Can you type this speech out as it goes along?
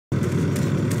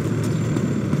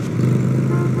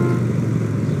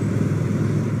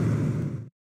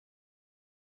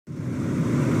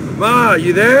Ma,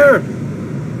 you there?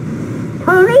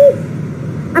 Tony?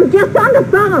 I'm just on the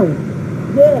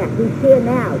phone. Yeah, he's here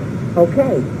now.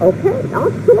 Okay,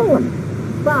 I'll call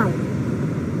him. Fine.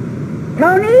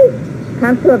 Tony?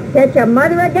 Come to upset your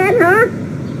mother again, huh?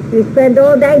 You spend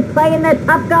all day playing the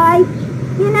tough guy?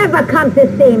 You never come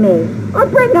to see me. Or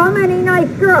bring home any nice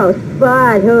girls.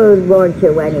 But who'd want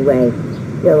you anyway?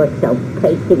 You look so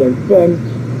pasty and thin.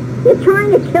 You're trying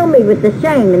to kill me with the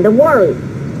shame and the worry.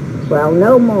 Well,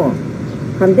 no more.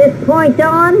 From this point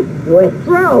on, we're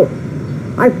through.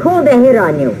 I've called a hit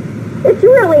on you. It's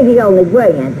really the only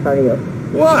way, Antonio.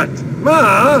 What?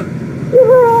 Ma? You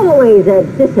were always a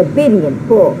disobedient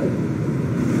boy.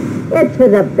 It's for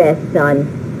the best, son.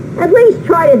 At least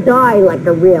try to die like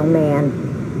a real man.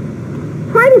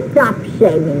 Try to stop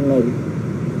shaming me.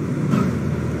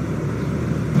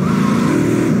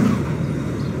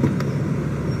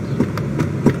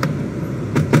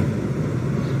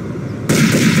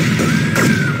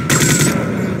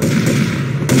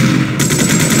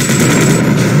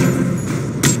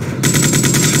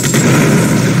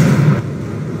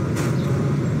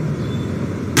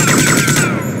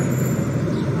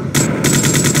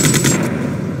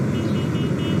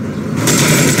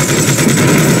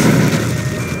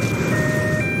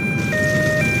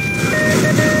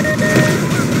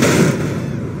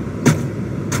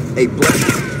 Hey, Blake.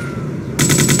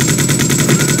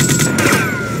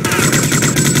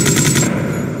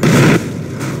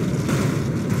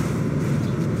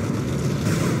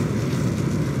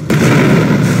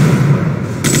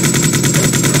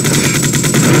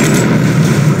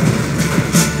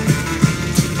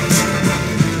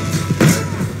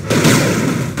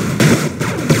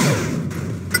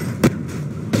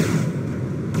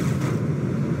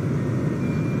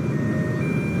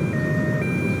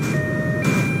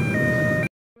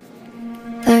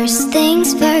 First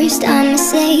things first, I'ma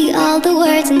say all the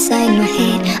words inside my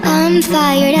head. I'm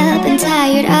fired up and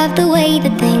tired of the way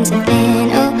that things have been.